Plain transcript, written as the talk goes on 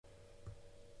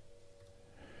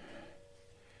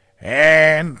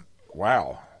And,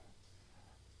 wow.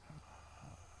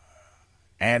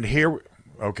 And here,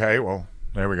 okay, well,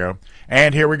 there we go.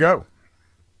 And here we go.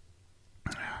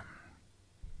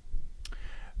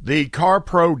 The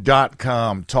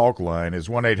CarPro.com talk line is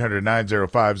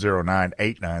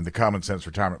 1-800-905-0989. The Common Sense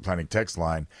Retirement Planning text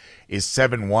line is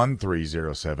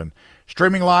 71307.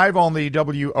 Streaming live on the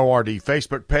WORD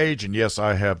Facebook page. And yes,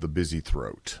 I have the busy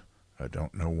throat. I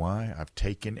don't know why. I've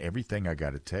taken everything I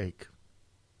got to take.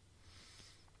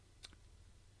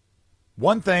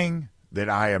 One thing that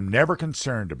I am never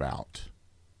concerned about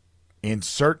in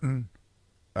certain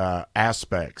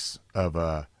aspects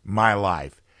of my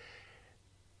life,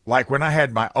 like when I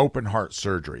had my open heart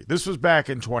surgery, this was back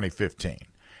in 2015.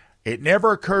 It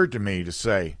never occurred to me to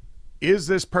say, is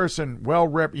this person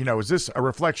is this a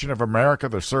reflection of America,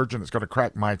 the surgeon that's going to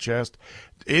crack my chest?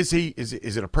 Is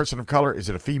it a person of color? Is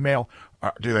it a female?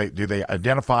 Do they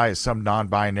identify as some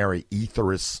non-binary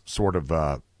etherist sort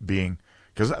of being?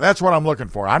 Because that's what I'm looking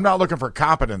for. I'm not looking for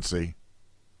competency.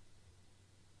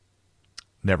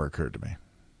 Never occurred to me.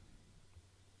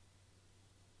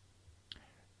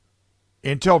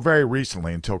 Until very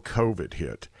recently, until COVID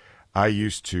hit, I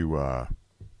used to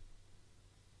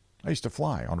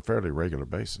fly on a fairly regular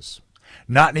basis.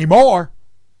 Not anymore.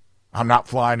 I'm not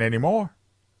flying anymore.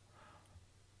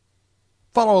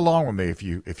 Follow along with me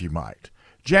if you might.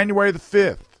 January the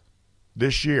 5th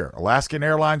this year, Alaskan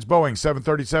Airlines Boeing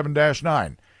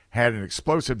 737-9 had an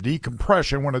explosive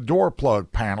decompression when a door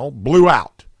plug panel blew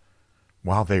out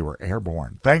while they were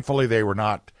airborne. Thankfully, they were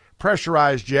not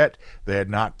pressurized yet. They had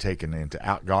not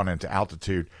gone into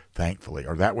altitude, thankfully,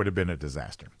 or that would have been a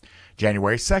disaster.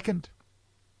 January 2nd,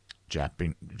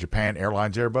 Japan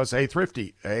Airlines Airbus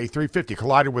A350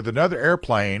 collided with another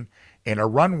airplane in a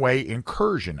runway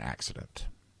incursion accident.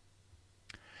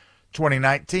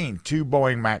 2019, two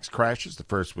Boeing MAX crashes. The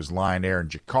first was Lion Air in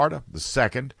Jakarta. The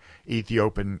second,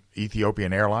 Ethiopian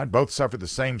Airline. Both suffered the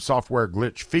same software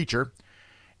glitch feature.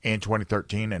 In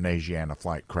 2013, an Asiana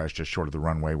flight crashed just short of the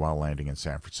runway while landing in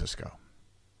San Francisco.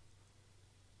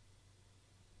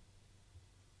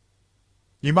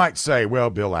 You might say, well,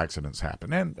 Bill, accidents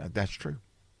happen, and that's true.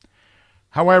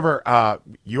 However,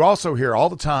 you also hear all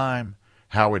the time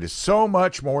how it is so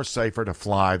much more safer to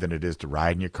fly than it is to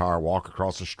ride in your car, walk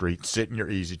across the street, sit in your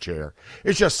easy chair.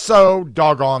 It's just so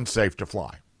doggone safe to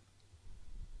fly.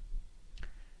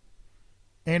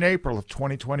 In April of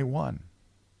 2021,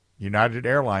 United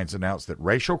Airlines announced that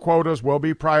racial quotas will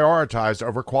be prioritized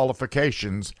over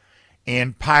qualifications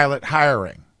in pilot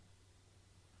hiring.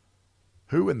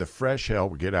 Who in the fresh hell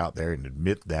would get out there and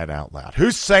admit that out loud?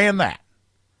 Who's saying that?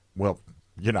 Well,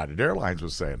 United Airlines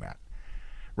was saying that.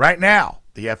 Right now,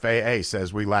 the FAA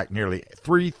says we lack nearly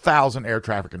 3,000 air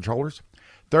traffic controllers.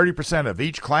 30% of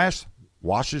each class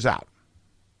washes out.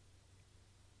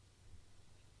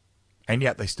 And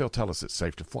yet they still tell us it's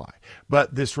safe to fly.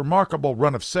 But this remarkable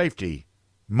run of safety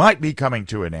might be coming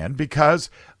to an end because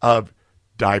of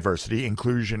diversity,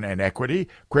 inclusion, and equity,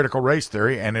 critical race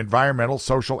theory, and environmental,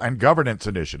 social, and governance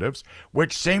initiatives,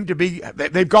 which seem to be,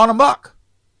 they've gone amok.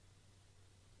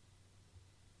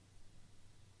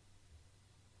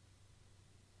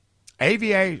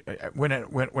 When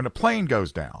a plane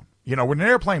goes down, when an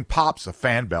airplane pops a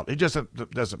fan belt, it just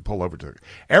doesn't pull over to it.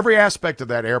 Every aspect of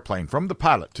that airplane, from the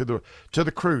pilot to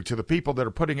the crew, to the people that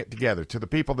are putting it together, to the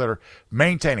people that are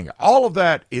maintaining it, all of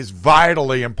that is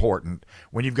vitally important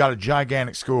when you've got a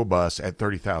gigantic school bus at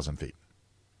 30,000 feet.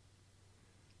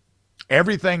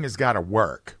 Everything has got to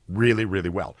work really, really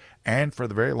well. And for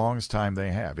the very longest time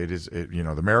they have.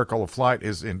 The miracle of flight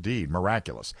is indeed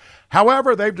miraculous.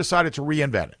 However, they've decided to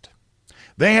reinvent it.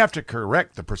 They have to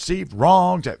correct the perceived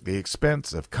wrongs at the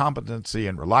expense of competency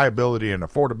and reliability and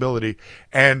affordability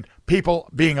and people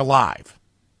being alive.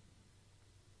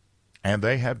 And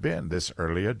they have been this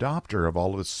early adopter of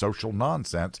all of this social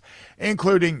nonsense,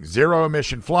 including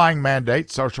zero-emission flying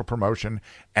mandates, social promotion,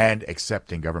 and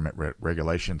accepting government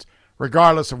regulations,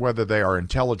 regardless of whether they are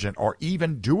intelligent or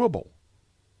even doable.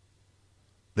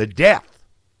 The death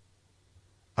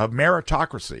of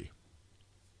meritocracy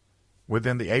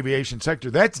within the aviation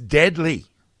sector, that's deadly.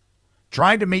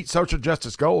 Trying to meet social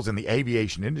justice goals in the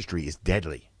aviation industry is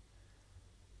deadly.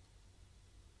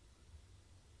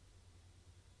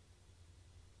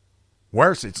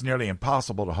 Worse, it's nearly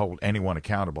impossible to hold anyone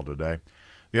accountable today.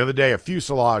 The other day, a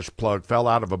fuselage plug fell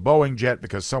out of a Boeing jet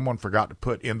because someone forgot to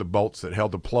put in the bolts that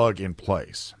held the plug in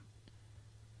place.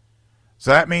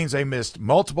 So that means they missed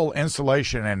multiple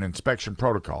installation and inspection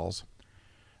protocols.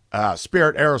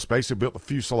 Spirit Aerospace, who built the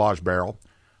fuselage barrel,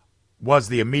 was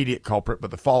the immediate culprit, but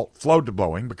the fault flowed to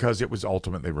Boeing because it was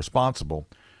ultimately responsible.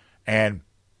 And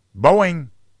Boeing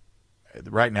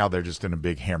right now they're just in a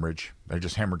big hemorrhage. They're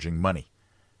just hemorrhaging money.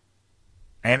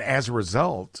 And as a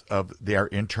result of their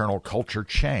internal culture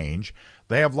change,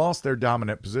 they have lost their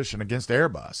dominant position against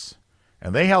Airbus.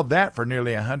 And they held that for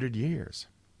nearly 100 years.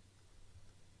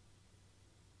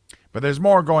 But there's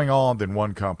more going on than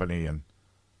one company, and,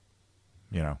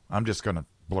 I'm just going to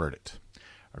blurt it.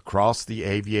 Across the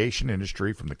aviation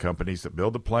industry, from the companies that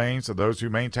build the planes to those who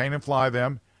maintain and fly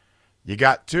them, you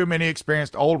got too many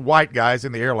experienced old white guys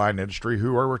in the airline industry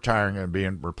who are retiring and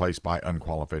being replaced by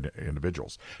unqualified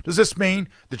individuals. Does this mean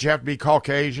that you have to be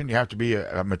Caucasian, you have to be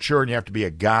mature, and you have to be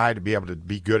a guy to be able to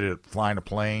be good at flying a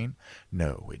plane?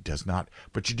 No, it does not.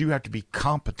 But you do have to be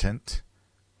competent.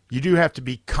 You do have to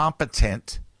be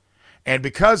competent. And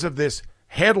because of this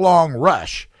headlong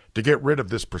rush to get rid of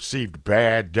this perceived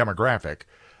bad demographic,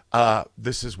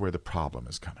 this is where the problem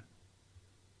is coming.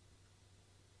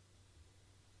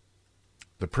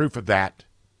 The proof of that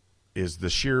is the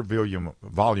sheer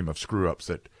volume of screw-ups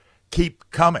that keep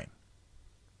coming.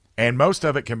 And most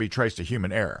of it can be traced to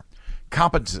human error.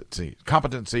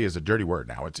 Competency is a dirty word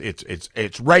now. It's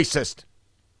racist.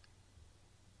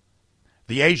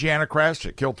 The Asiana crash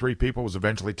that killed 3 people was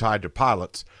eventually tied to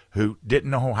pilots who didn't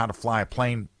know how to fly a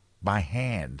plane by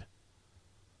hand.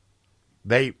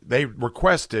 They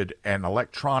requested an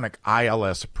electronic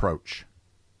ILS approach.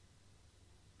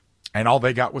 And all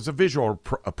they got was a visual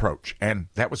approach, and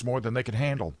that was more than they could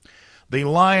handle. The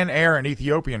Lion Air and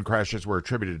Ethiopian crashes were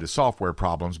attributed to software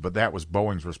problems, but that was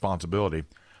Boeing's responsibility.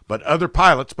 But other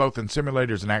pilots, both in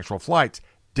simulators and actual flights,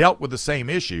 dealt with the same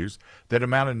issues that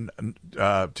amounted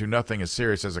to nothing as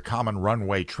serious as a common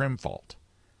runway trim fault.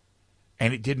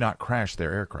 And it did not crash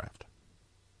their aircraft.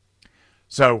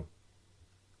 So,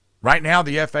 right now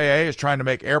the FAA is trying to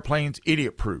make airplanes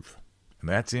idiot-proof, and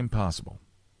that's impossible.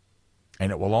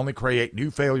 And it will only create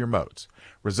new failure modes,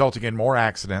 resulting in more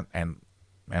accident and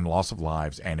loss of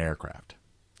lives and aircraft.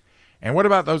 And what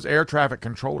about those air traffic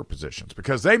controller positions?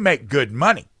 Because they make good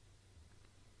money.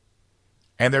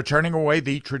 And they're turning away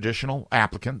the traditional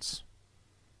applicants.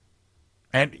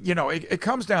 And, it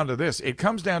comes down to this. It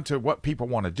comes down to what people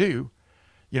want to do.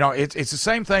 It's the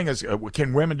same thing as,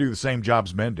 can women do the same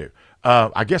jobs men do?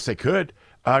 I guess they could.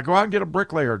 Go out and get a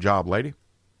bricklayer job, lady.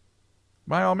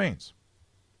 By all means.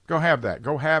 Go have that.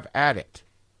 Go have at it.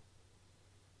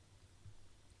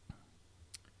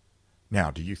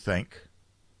 Now, do you think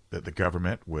that the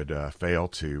government would fail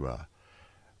to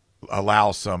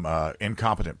allow some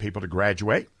incompetent people to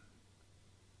graduate?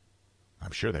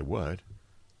 I'm sure they would.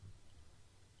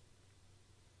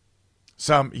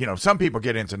 Some people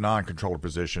get into non-controller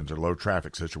positions or low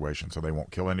traffic situations so they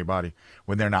won't kill anybody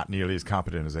when they're not nearly as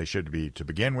competent as they should be to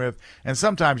begin with. And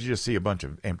sometimes you just see a bunch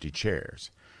of empty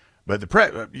chairs. But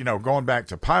going back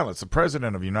to pilots, the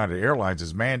president of United Airlines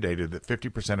has mandated that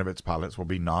 50% of its pilots will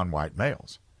be non-white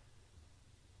males.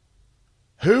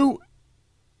 Who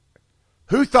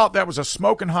thought that was a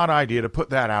smoking hot idea to put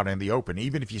that out in the open,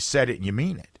 even if you said it and you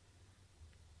mean it?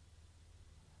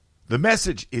 The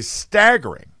message is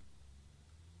staggering.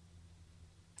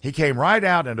 He came right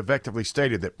out and effectively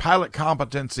stated that pilot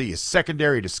competency is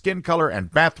secondary to skin color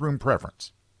and bathroom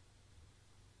preference.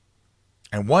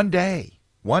 And one day,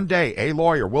 a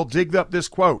lawyer will dig up this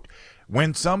quote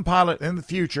when some pilot in the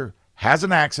future has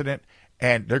an accident,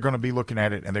 and they're going to be looking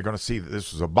at it, and they're going to see that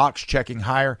this was a box-checking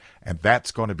hire, and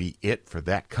that's going to be it for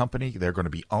that company. They're going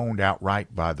to be owned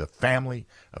outright by the family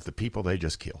of the people they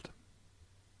just killed.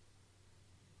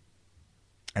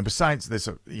 And besides this,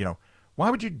 why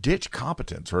would you ditch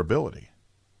competence or ability?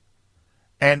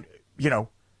 And,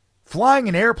 flying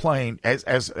an airplane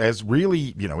as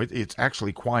really, it's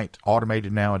actually quite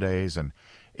automated nowadays, and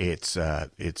it's a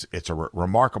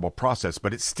remarkable process,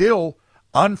 but it's still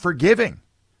unforgiving.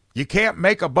 You can't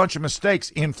make a bunch of mistakes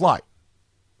in flight.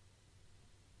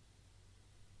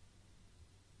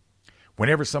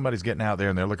 Whenever somebody's getting out there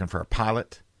and they're looking for a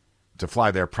pilot to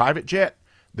fly their private jet,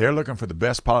 they're looking for the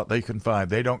best pilot they can find.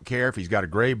 They don't care if he's got a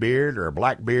gray beard or a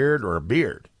black beard or a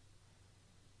beard.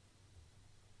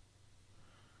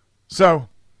 So,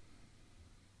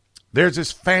 there's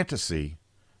this fantasy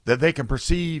that they can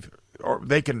perceive, or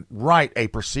they can right a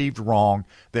perceived wrong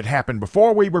that happened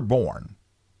before we were born.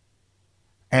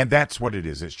 And that's what it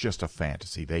is. It's just a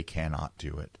fantasy. They cannot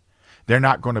do it. They're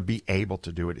not going to be able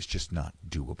to do it. It's just not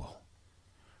doable.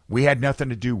 We had nothing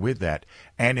to do with that.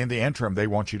 And in the interim, they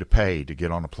want you to pay to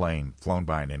get on a plane flown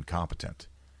by an incompetent.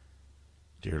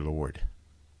 Dear Lord,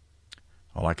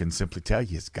 all I can simply tell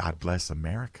you is God bless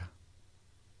America.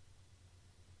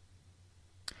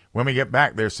 When we get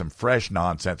back, there's some fresh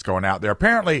nonsense going out there.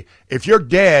 Apparently, if you're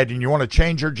dead and you want to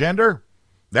change your gender,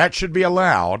 that should be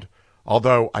allowed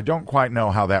Although I don't quite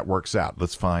know how that works out.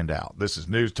 Let's find out. This is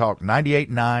News Talk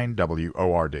 98.9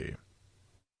 WORD.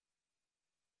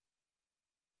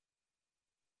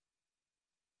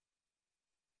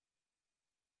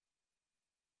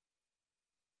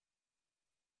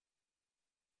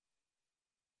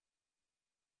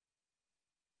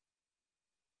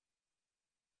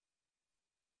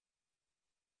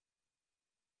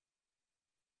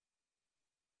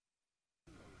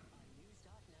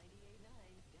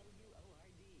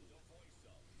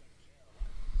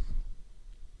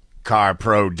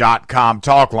 CarPro.com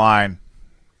talk line.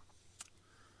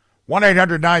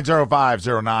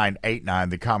 1-800-905-0989.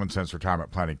 The Common Sense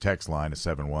Retirement Planning text line is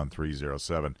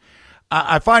 71307.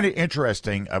 I find it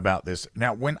interesting about this.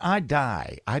 Now, when I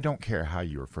die, I don't care how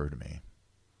you refer to me.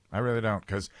 I really don't,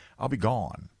 because I'll be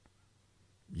gone.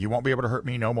 You won't be able to hurt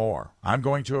me no more. I'm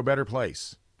going to a better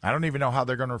place. I don't even know how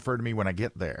they're going to refer to me when I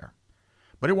get there.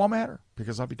 But it won't matter,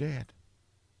 because I'll be dead.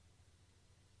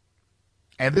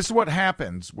 And this is what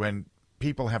happens when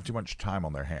people have too much time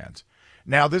on their hands.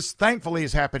 Now, this thankfully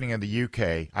is happening in the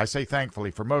UK. I say thankfully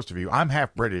for most of you. I'm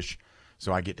half British,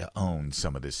 so I get to own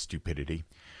some of this stupidity.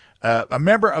 A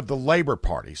member of the Labour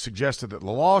Party suggested that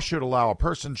the law should allow a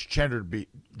person's gender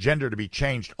to be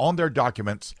changed on their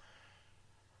documents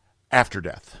after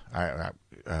death.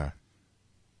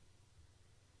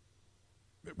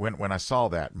 When I saw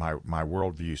that, my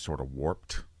worldview sort of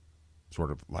warped,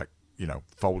 sort of like,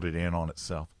 folded in on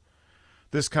itself.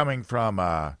 This coming from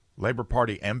Labour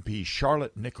Party MP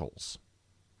Charlotte Nichols.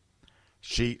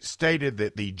 She stated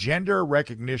that the Gender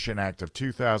Recognition Act of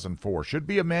 2004 should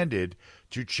be amended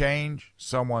to change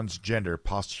someone's gender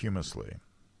posthumously.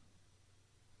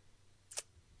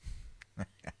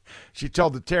 She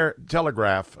told the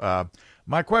Telegraph,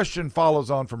 my question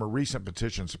follows on from a recent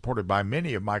petition supported by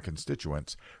many of my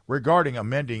constituents regarding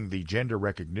amending the Gender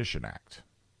Recognition Act.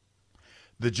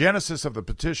 The genesis of the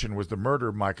petition was the murder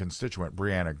of my constituent,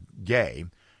 Brianna Gay,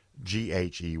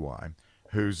 G-H-E-Y,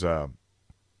 whose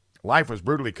life was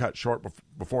brutally cut short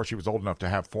before she was old enough to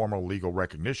have formal legal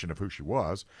recognition of who she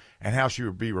was and how she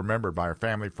would be remembered by her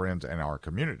family, friends, and our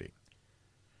community.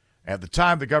 At the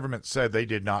time, the government said they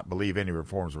did not believe any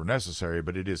reforms were necessary,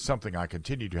 but it is something I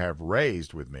continue to have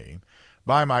raised with me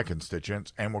by my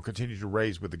constituents and will continue to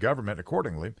raise with the government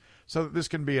accordingly so that this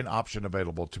can be an option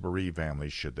available to bereaved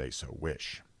families should they so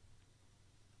wish.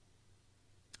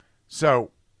 So,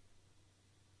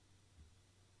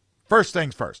 first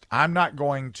things first, I'm not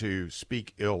going to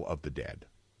speak ill of the dead,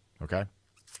 okay?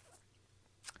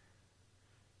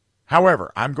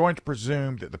 However, I'm going to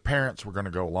presume that the parents were going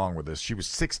to go along with this. She was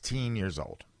 16 years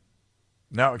old.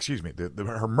 No, excuse me.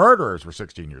 Her murderers were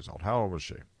 16 years old. How old was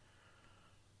she?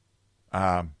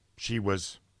 She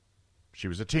was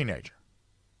a teenager.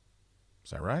 Is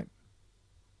that right?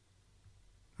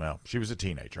 Well, she was a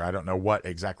teenager. I don't know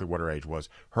exactly what her age was.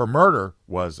 Her murderers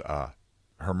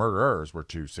were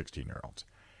two 16-year-olds.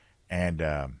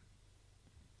 And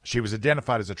she was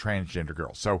identified as a transgender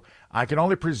girl. So I can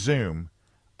only presume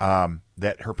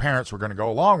that her parents were going to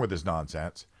go along with this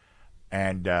nonsense.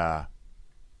 And all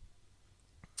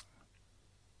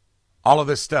of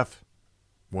this stuff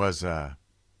was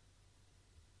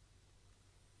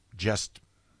just,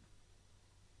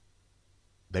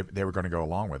 they were going to go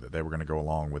along with it. They were going to go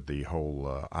along with the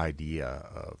whole idea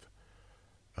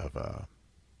of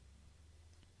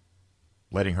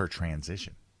letting her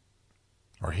transition,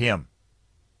 or him.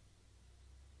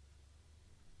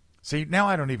 See, now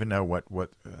I don't even know what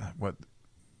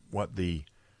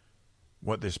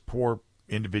this poor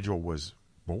individual was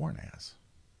born as.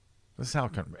 This is how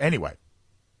anyway.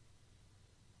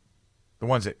 The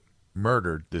ones that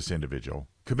murdered this individual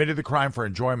committed the crime for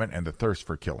enjoyment and the thirst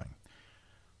for killing.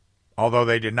 Although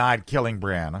they denied killing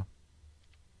Brianna,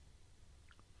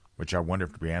 which I wonder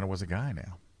if Brianna was a guy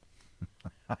now.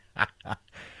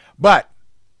 But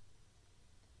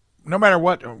no matter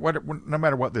what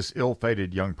this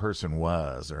ill-fated young person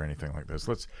was or anything like this,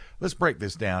 let's break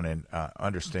this down and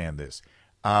understand this.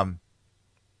 All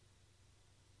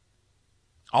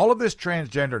of this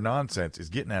transgender nonsense is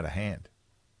getting out of hand.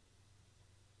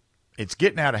 It's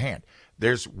getting out of hand.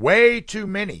 There's way too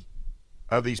many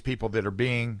of these people that are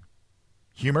being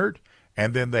humored,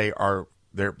 and then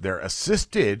they're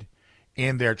assisted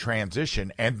in their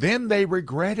transition, and then they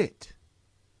regret it.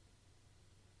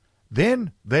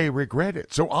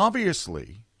 So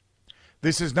obviously,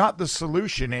 this is not the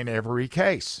solution in every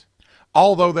case,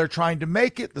 although they're trying to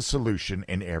make it the solution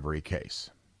in every case.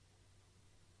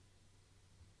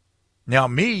 Now,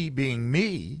 me being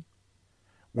me,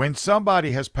 when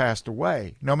somebody has passed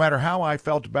away, no matter how I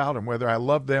felt about them, whether I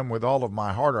loved them with all of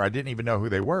my heart or I didn't even know who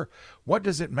they were, what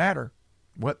does it matter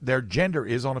what their gender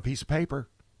is on a piece of paper.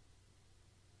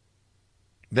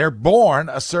 They're born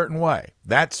a certain way.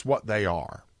 That's what they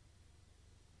are.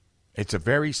 It's a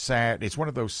very sad, it's one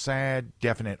of those sad,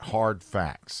 definite, hard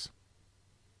facts.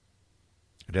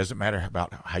 It doesn't matter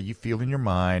about how you feel in your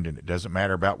mind, and it doesn't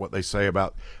matter about what they say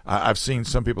about, I've seen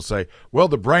some people say, well,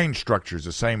 the brain structure is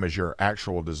the same as your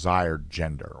actual desired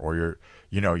gender, or your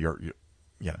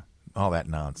all that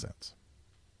nonsense.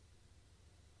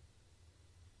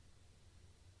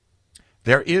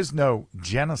 There is no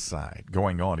genocide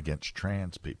going on against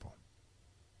trans people.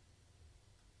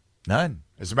 None.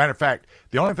 As a matter of fact,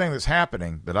 the only thing that's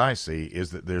happening that I see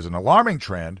is that there's an alarming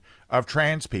trend of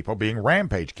trans people being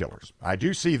rampage killers. I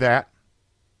do see that.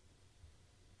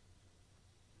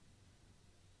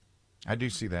 I do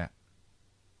see that.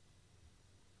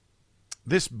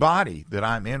 This body that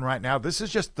I'm in right now, this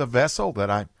is just the vessel that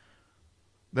I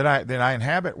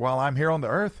inhabit while I'm here on the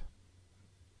earth.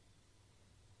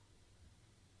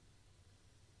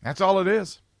 That's all it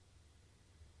is.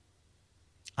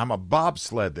 I'm a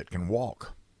bobsled that can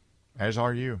walk, as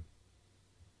are you.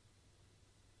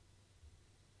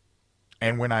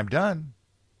 And when I'm done,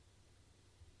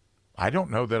 I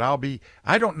don't know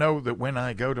that when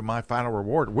I go to my final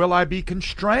reward, will I be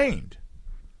constrained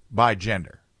by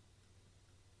gender?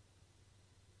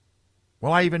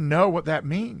 Will I even know what that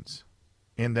means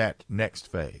in that next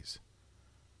phase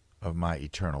of my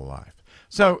eternal life?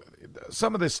 So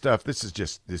some of this stuff, this is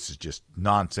just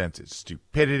nonsense. It's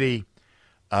stupidity.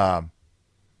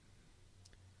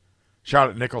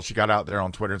 Charlotte Nichols, she got out there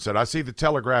on Twitter and said, I see the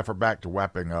Telegraph are back to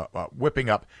whipping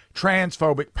up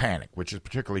transphobic panic, which is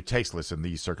particularly tasteless in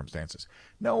these circumstances.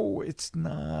 No, it's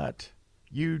not.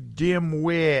 You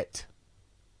dim-wit.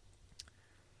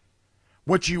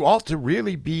 What you ought to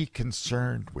really be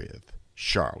concerned with,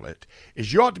 Charlotte,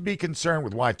 is you ought to be concerned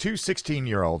with why two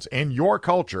 16-year-olds in your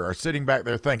culture are sitting back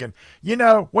there thinking,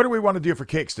 what do we want to do for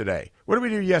kicks today? What did we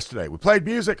do yesterday? We played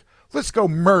music. Let's go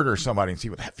murder somebody and see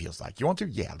what that feels like. You want to?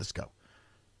 Yeah, let's go.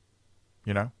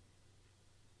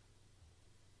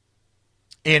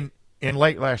 In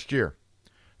late last year,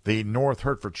 the North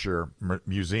Hertfordshire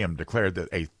Museum declared that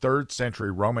a 3rd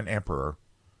century Roman emperor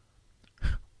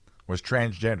was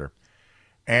transgender.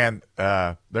 And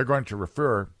they're going to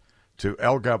refer to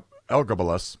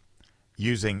Elgabalus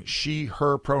using she,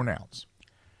 her pronouns.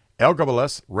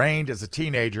 Elgabalus reigned as a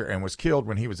teenager and was killed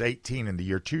when he was 18 in the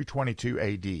year 222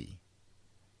 AD.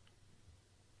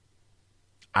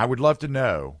 I would love to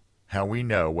know how we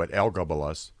know what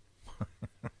Elgabalus,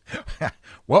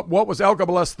 what was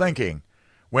Elgabalus thinking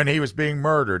when he was being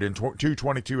murdered in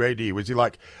 222 AD? Was he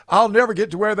like, I'll never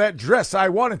get to wear that dress I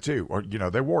wanted to? Or,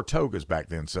 they wore togas back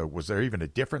then, so was there even a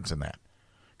difference in that?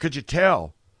 Could you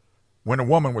tell when a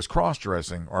woman was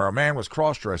cross-dressing or a man was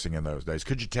cross-dressing in those days?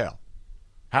 Could you tell?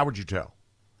 How would you tell?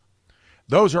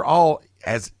 Those are all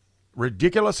as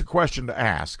ridiculous a question to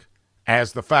ask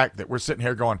as the fact that we're sitting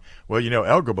here going, well,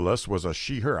 Elgabalus was a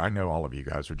she, her. I know all of you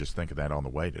guys were just thinking that on the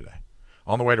way today.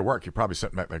 On the way to work, you're probably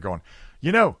sitting back there going,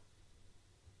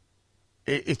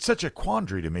 it's such a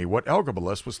quandary to me what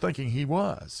Elgabalus was thinking he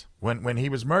was when he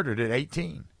was murdered at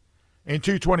 18 in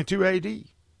 222 AD.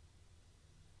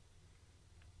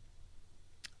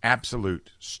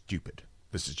 Absolute stupid.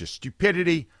 This is just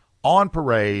stupidity on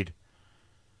parade.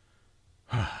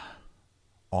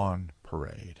 On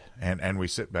parade. And we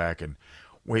sit back and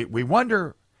we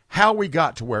wonder how we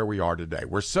got to where we are today.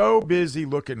 We're so busy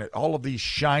looking at all of these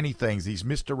shiny things, these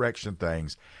misdirection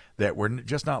things, that we're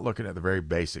just not looking at the very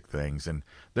basic things. And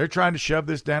they're trying to shove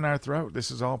this down our throat. This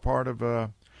is all part of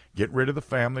getting rid of the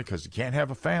family, because you can't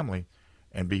have a family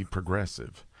and be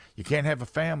progressive. You can't have a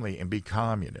family and be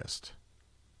communist.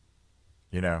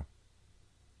 I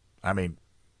mean,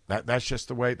 that's just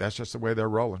the way they're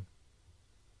rolling.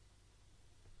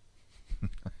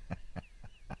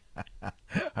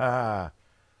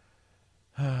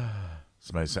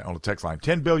 Somebody said on the text line,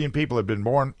 10 billion people have been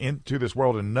born into this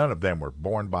world and none of them were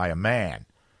born by a man.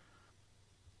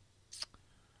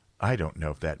 I don't know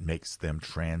if that makes them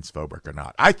transphobic or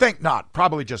not. I think not.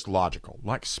 Probably just logical,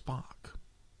 like Spock.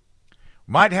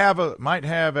 Might have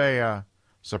a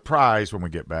surprise when we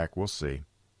get back. We'll see.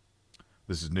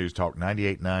 This is News Talk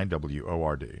 98.9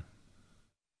 WORD.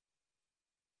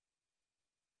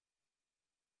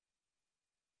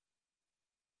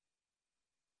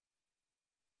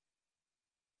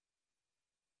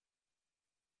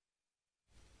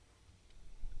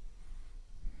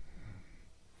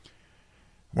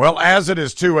 Well, as it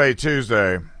is 2A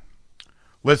Tuesday,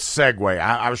 let's segue.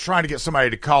 I was trying to get somebody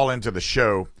to call into the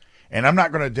show, and I'm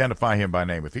not going to identify him by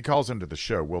name. If he calls into the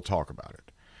show, we'll talk about it.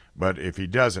 But if he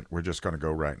doesn't, we're just going to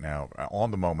go right now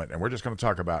on the moment, and we're just going to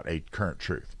talk about a current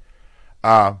truth.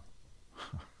 Will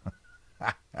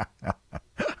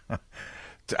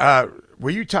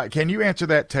you can you answer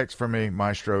that text for me,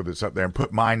 Maestro, that's up there, and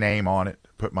put my name on it?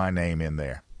 Put my name in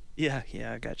there. Yeah,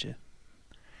 I got you.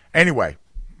 Anyway,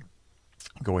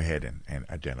 go ahead and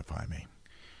identify me.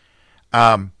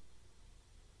 The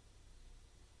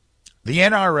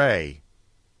NRA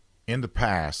in the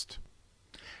past,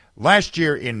 last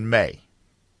year in May,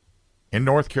 in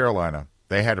North Carolina,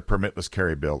 they had a permitless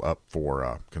carry bill up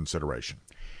for consideration.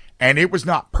 And it was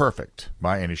not perfect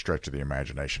by any stretch of the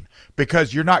imagination,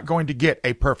 because you're not going to get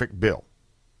a perfect bill.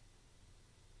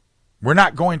 We're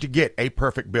not going to get a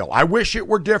perfect bill. I wish it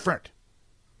were different.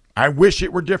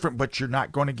 But you're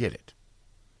not going to get it.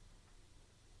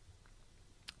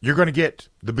 You're going to get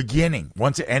the beginning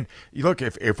and you look,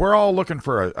 if we're all looking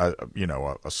for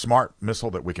a smart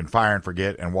missile that we can fire and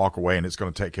forget and walk away and it's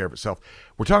going to take care of itself,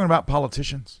 we're talking about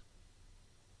politicians.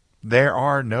 There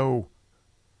are no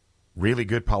really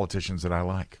good politicians that I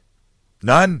like.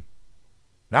 None.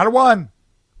 Not a one.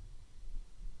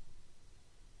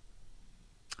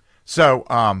 So,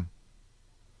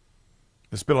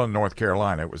 this bill in North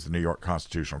Carolina, it was the New York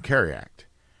Constitutional Carry Act.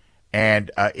 And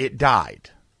it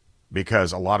died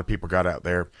because a lot of people got out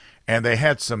there and they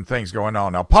had some things going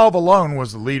on. Now, Paul Vallone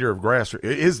is the leader of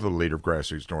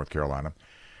Grassroots North Carolina.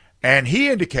 And he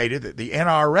indicated that the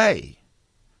NRA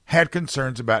had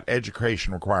concerns about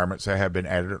education requirements that have been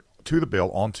added to the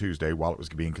bill on Tuesday while it was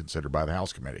being considered by the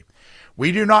House committee.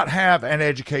 We do not have an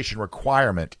education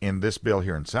requirement in this bill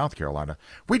here in South Carolina.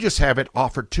 We just have it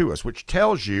offered to us, which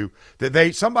tells you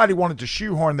that somebody wanted to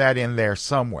shoehorn that in there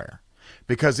somewhere,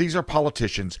 because these are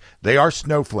politicians. They are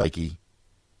snowflakey.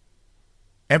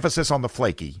 Emphasis on the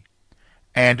flaky.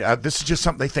 And this is just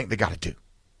something they think they got to do,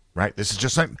 right? This is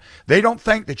just something. They don't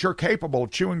think that you're capable of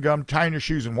chewing gum, tying your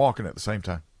shoes, and walking at the same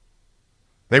time.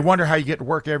 They wonder how you get to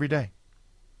work every day.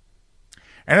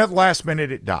 And at the last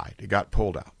minute, it died. It got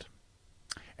pulled out.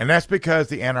 And that's because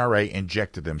the NRA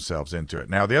injected themselves into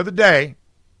it. Now, the other day,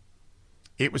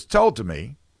 it was told to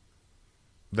me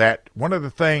that one of the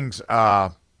things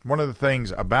about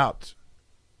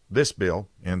this bill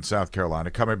in South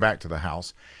Carolina coming back to the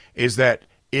House is that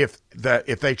if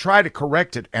they try to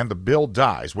correct it and the bill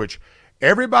dies, which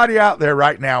everybody out there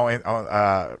right now,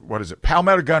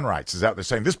 Palmetto Gun Rights is out there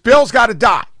saying this bill's got to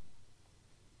die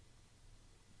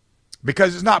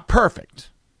because it's not perfect.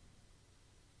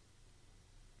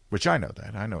 Which I know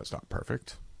that. I know it's not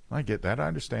perfect. I get that. I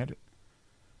understand it.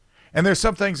 And there's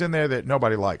some things in there that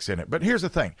nobody likes in it. But here's the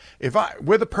thing.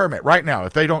 With a permit right now,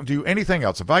 if they don't do anything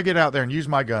else, if I get out there and use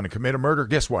my gun and commit a murder,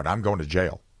 guess what? I'm going to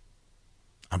jail.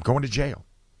 I'm going to jail.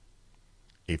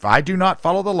 If I do not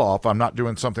follow the law, if I'm not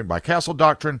doing something by castle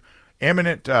doctrine,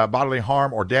 imminent bodily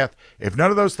harm or death, if none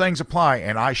of those things apply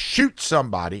and I shoot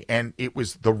somebody and it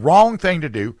was the wrong thing to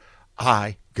do,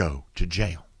 I go to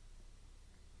jail.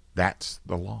 That's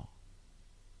the law.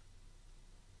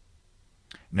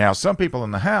 Now, some people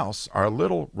in the House are a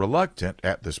little reluctant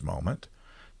at this moment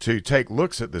to take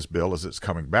looks at this bill as it's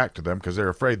coming back to them because they're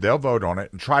afraid they'll vote on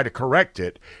it and try to correct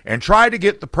it and try to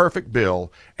get the perfect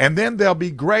bill, and then they'll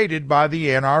be graded by the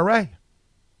NRA.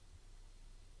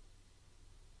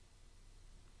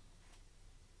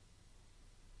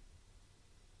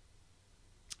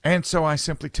 And so I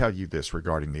simply tell you this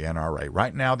regarding the NRA.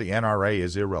 Right now, the NRA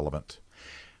is irrelevant.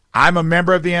 I'm a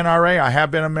member of the NRA. I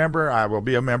have been a member. I will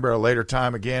be a member a later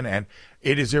time again, and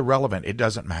it is irrelevant. It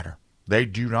doesn't matter. They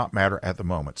do not matter at the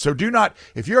moment. So do not,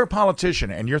 if you're a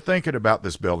politician and you're thinking about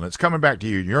this bill and it's coming back to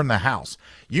you, you're in the House,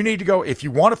 you need to go, if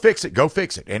you want to fix it, go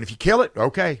fix it. And if you kill it,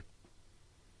 okay.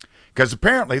 Because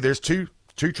apparently there's two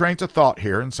trains of thought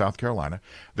here in South Carolina.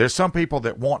 There's some people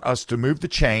that want us to move the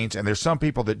chains, and there's some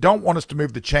people that don't want us to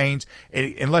move the chains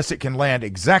unless it can land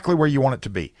exactly where you want it to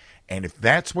be. And if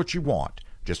that's what you want,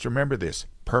 just remember this: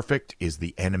 perfect is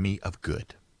the enemy of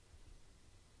good.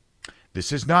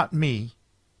 This is not me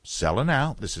selling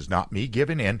out. This is not me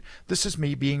giving in. This is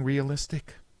me being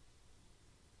realistic.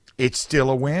 It's still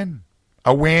a win.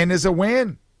 A win is a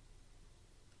win.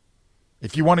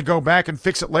 If you want to go back and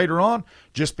fix it later on,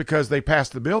 just because they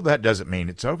passed the bill, that doesn't mean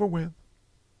it's over with.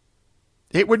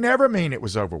 It would never mean it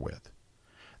was over with.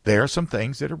 There are some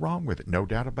things that are wrong with it, no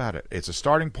doubt about it. It's a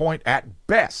starting point at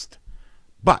best.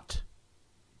 But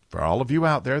for all of you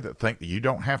out there that think that you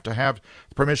don't have to have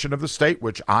permission of the state,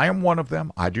 which I am one of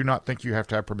them, I do not think you have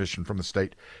to have permission from the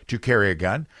state to carry a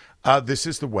gun. This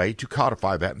is the way to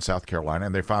codify that in South Carolina,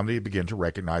 and they finally begin to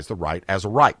recognize the right as a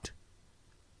right.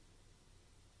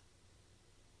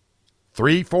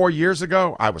 3-4 years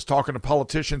ago, I was talking to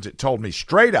politicians that told me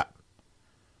straight up,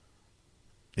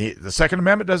 The Second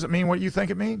Amendment doesn't mean what you think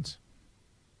it means.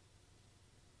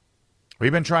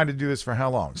 We've been trying to do this for how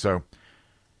long? So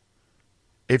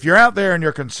if you're out there and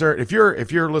you're concerned, if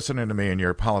you're listening to me and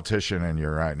you're a politician and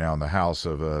you're right now in the House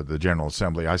of the General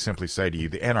Assembly, I simply say to you,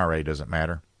 the NRA doesn't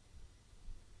matter.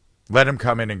 Let them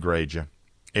come in and grade you.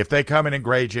 If they come in and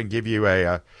grade you and give you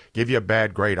a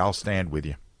bad grade, I'll stand with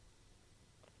you.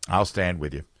 I'll stand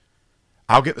with you.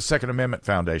 I'll get the Second Amendment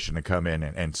Foundation to come in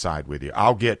and side with you.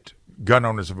 I'll get Gun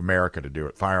Owners of America to do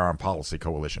it, Firearm Policy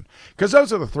Coalition, because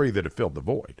those are the three that have filled the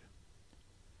void.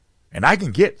 And I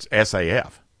can get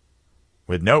SAF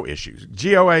with no issues.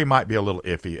 GOA might be a little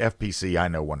iffy. FPC, I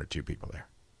know one or two people there.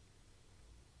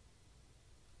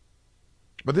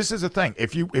 But this is the thing.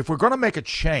 If we're going to make a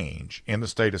change in the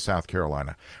state of South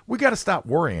Carolina, we got to stop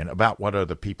worrying about what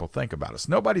other people think about us.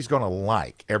 Nobody's going to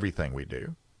like everything we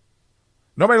do.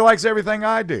 Nobody likes everything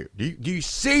I do. Do you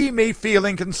see me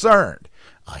feeling concerned?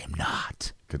 I am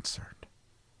not concerned.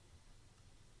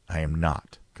 I am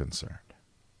not concerned.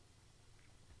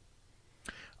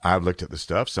 I've looked at the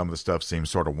stuff. Some of the stuff seems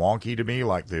sort of wonky to me,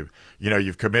 like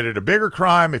you've committed a bigger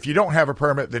crime if you don't have a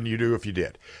permit than you do if you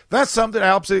did. That's something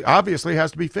that obviously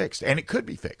has to be fixed, and it could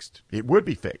be fixed. It would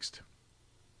be fixed.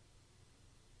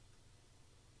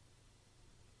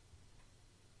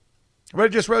 But it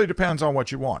just really depends on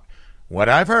what you want. What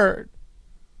I've heard,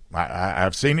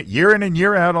 I've seen it year in and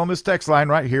year out on this text line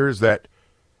right here, is that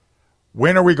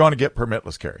when are we going to get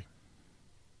permitless carry?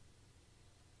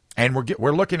 And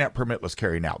we're looking at permitless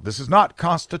carry now. This is not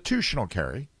constitutional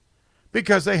carry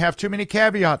because they have too many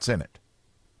caveats in it.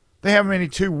 They have many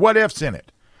too what ifs in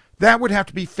it. That would have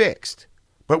to be fixed,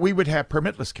 but we would have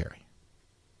permitless carry.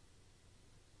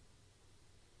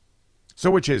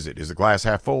 So which is it? Is the glass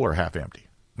half full or half empty?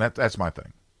 That's my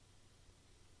thing.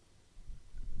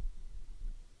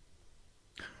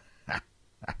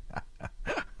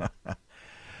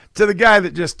 To the guy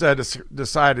that just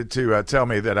decided to tell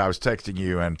me that I was texting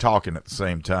you and talking at the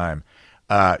same time,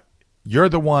 you're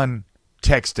the one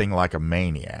texting like a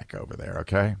maniac over there,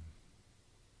 okay?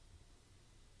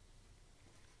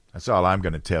 That's all I'm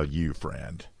going to tell you,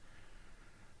 friend.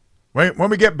 When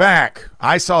we get back,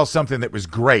 I saw something that was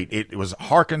great. It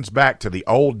harkens back to the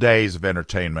old days of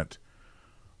entertainment.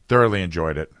 Thoroughly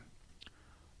enjoyed it.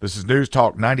 This is News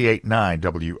Talk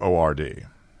 98.9 WORD.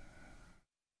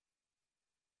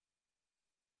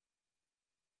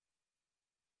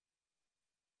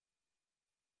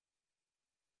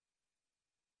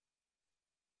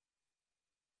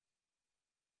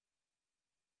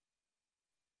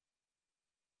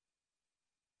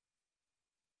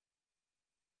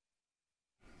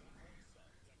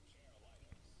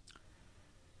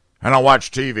 And I watch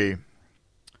TV.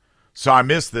 So I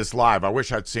missed this live. I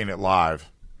wish I'd seen it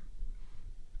live.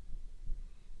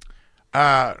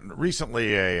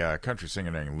 Recently, a country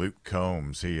singer named Luke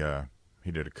Combs, he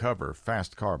did a cover of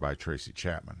Fast Car by Tracy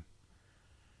Chapman.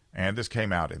 And this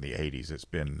came out in the 80s. It's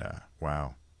been,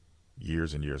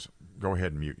 years and years. Go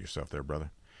ahead and mute yourself there, brother.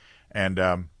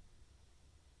 And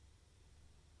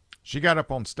she got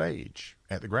up on stage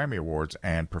at the Grammy Awards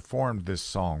and performed this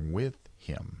song with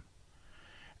him.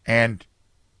 And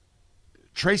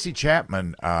Tracy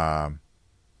Chapman,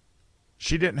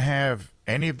 she didn't have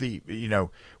any of the,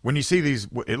 when you see these,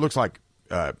 it looks like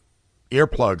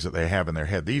earplugs that they have in their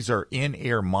head. These are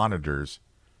in-ear monitors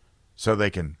so they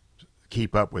can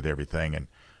keep up with everything.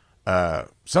 And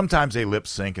sometimes they lip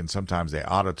sync and sometimes they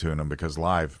auto-tune them because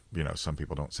live, some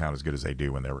people don't sound as good as they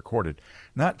do when they're recorded.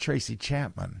 Not Tracy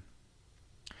Chapman.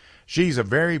 She's a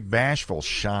very bashful,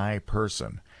 shy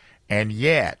person. And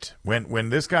yet,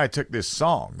 when this guy took this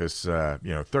song, this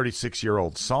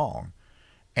 36-year-old song,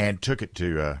 and took it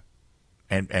to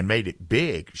and made it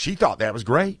big, she thought that was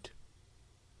great.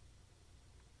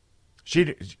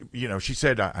 She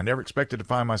said, I never expected to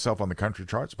find myself on the country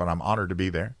charts, but I'm honored to be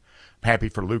there. I'm happy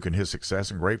for Luke and his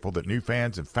success and grateful that new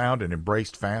fans have found and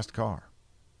embraced Fast Car.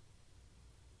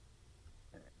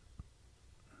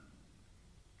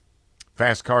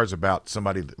 Fast Car is about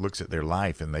somebody that looks at their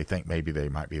life and they think maybe they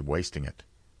might be wasting it.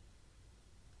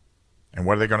 And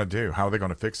what are they going to do? How are they going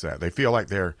to fix that? They feel like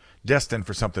they're destined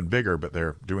for something bigger, but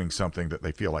they're doing something that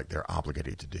they feel like they're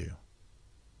obligated to do.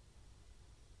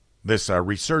 This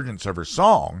resurgence of her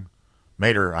song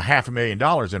made her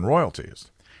 $500,000 in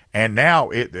royalties. And now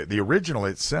the original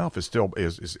itself is still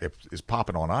is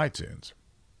popping on iTunes.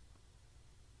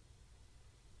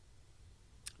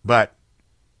 But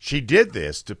she did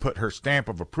this to put her stamp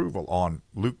of approval on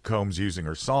Luke Combs using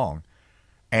her song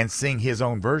and sing his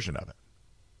own version of it.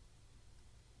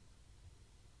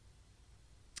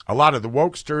 A lot of the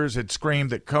wokesters had screamed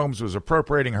that Combs was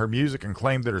appropriating her music and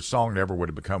claimed that her song never would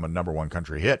have become a #1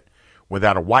 country hit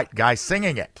without a white guy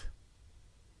singing it.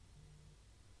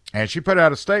 And she put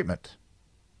out a statement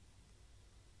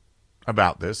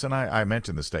about this, and I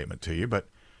mentioned the statement to you, but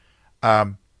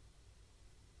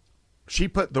she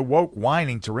put the woke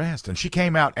whining to rest, and she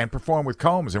came out and performed with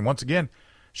Combs, and once again,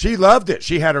 she loved it.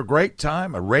 She had a great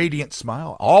time, a radiant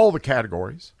smile, all the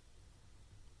categories.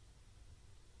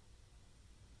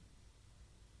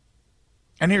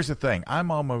 And here's the thing. I'm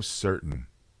almost certain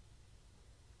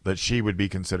that she would be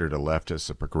considered a leftist,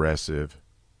 a progressive.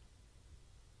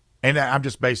 And I'm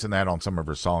just basing that on some of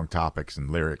her song topics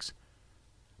and lyrics.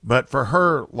 But for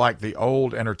her, like the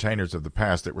old entertainers of the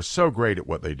past that were so great at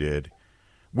what they did,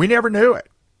 we never knew it.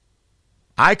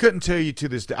 I couldn't tell you to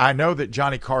this day. I know that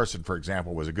Johnny Carson, for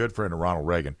example, was a good friend of Ronald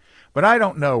Reagan, but I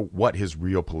don't know what his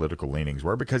real political leanings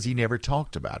were because he never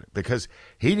talked about it, because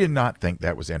he did not think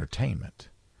that was entertainment.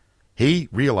 He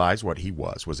realized what he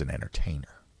was an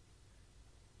entertainer.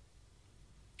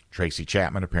 Tracy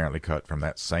Chapman apparently cut from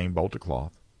that same bolt of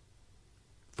cloth.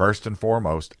 First and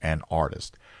foremost, an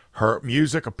artist. Her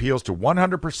music appeals to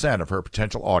 100% of her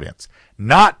potential audience,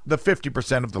 not the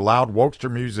 50% of the loud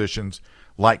wokester musicians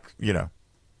like,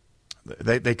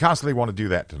 they constantly want to do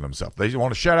that to themselves. They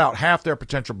want to shut out half their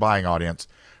potential buying audience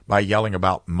by yelling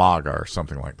about MAGA or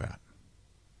something like that.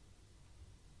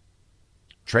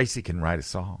 Tracy can write a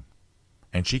song,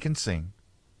 and she can sing.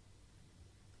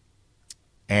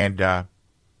 And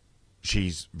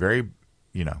she's very,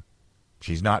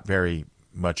 she's not very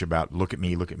much about look at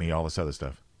me, all this other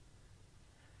stuff.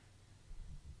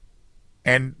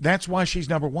 And that's why she's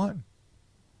number one.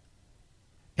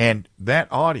 And that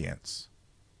audience,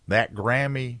 that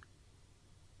Grammy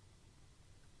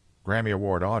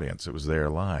Award audience that was there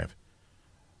live,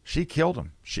 she killed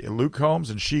them. Luke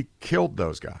Combs, and she killed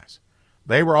those guys.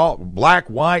 They were all black,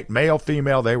 white, male,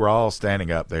 female. They were all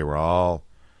standing up. They were all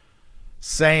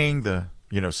saying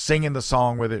singing the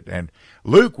song with it. And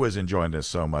Luke was enjoying this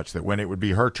so much that when it would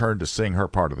be her turn to sing her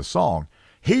part of the song,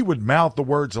 he would mouth the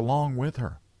words along with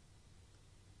her.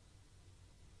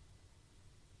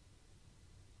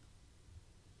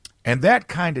 And that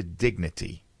kind of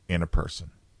dignity in a person,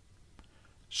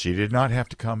 she did not have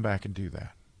to come back and do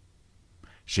that.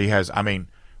 She has,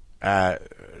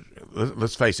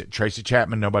 let's face it, Tracy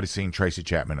Chapman, nobody's seen Tracy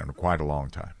Chapman in quite a long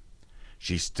time.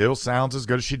 She still sounds as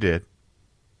good as she did.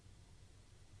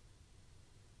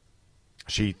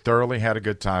 She thoroughly had a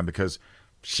good time because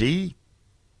she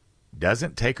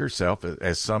doesn't take herself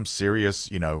as some serious,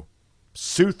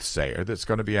 soothsayer that's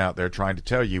going to be out there trying to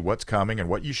tell you what's coming and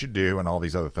what you should do and all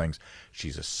these other things.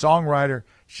 She's a songwriter.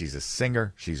 She's a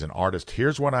singer. She's an artist.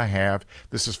 Here's what I have.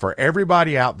 This is for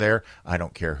everybody out there. I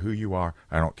don't care who you are.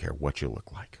 I don't care what you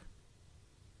look like.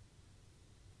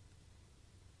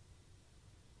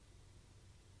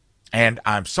 And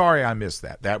I'm sorry I missed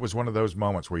that. That was one of those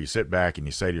moments where you sit back and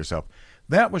you say to yourself,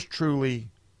 that was truly,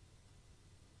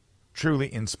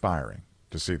 truly inspiring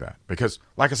to see that. Because,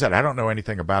 like I said, I don't know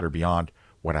anything about her beyond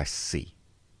what I see.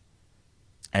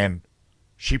 And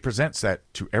she presents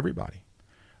that to everybody.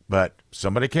 But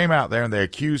somebody came out there and they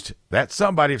accused that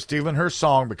somebody of stealing her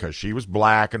song because she was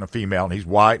black and a female and he's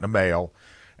white and a male.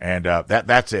 And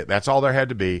that's it. That's all there had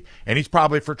to be. And he's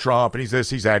probably for Trump, and he's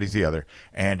this, he's that, he's the other.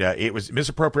 And it was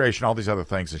misappropriation, all these other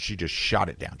things, and she just shot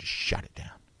it down.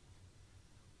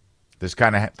 This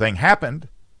kind of thing happened.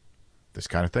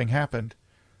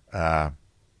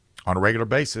 On a regular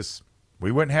basis.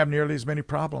 We wouldn't have nearly as many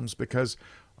problems because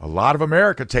a lot of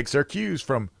America takes their cues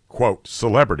from, quote,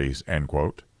 celebrities, end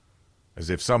quote, as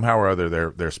if somehow or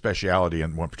other their speciality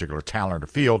in one particular talent or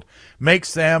field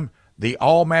makes them the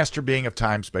all-master being of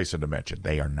time, space, and dimension.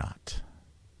 They are not.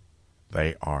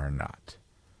 They are not.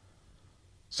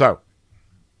 So,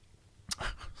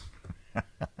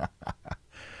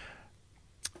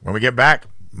 when we get back,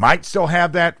 might still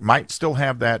have that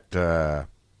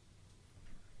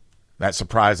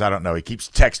surprise. I don't know. He keeps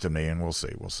texting me, and we'll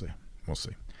see.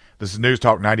 This is News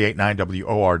Talk 98.9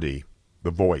 WORD,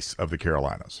 the voice of the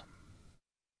Carolinas.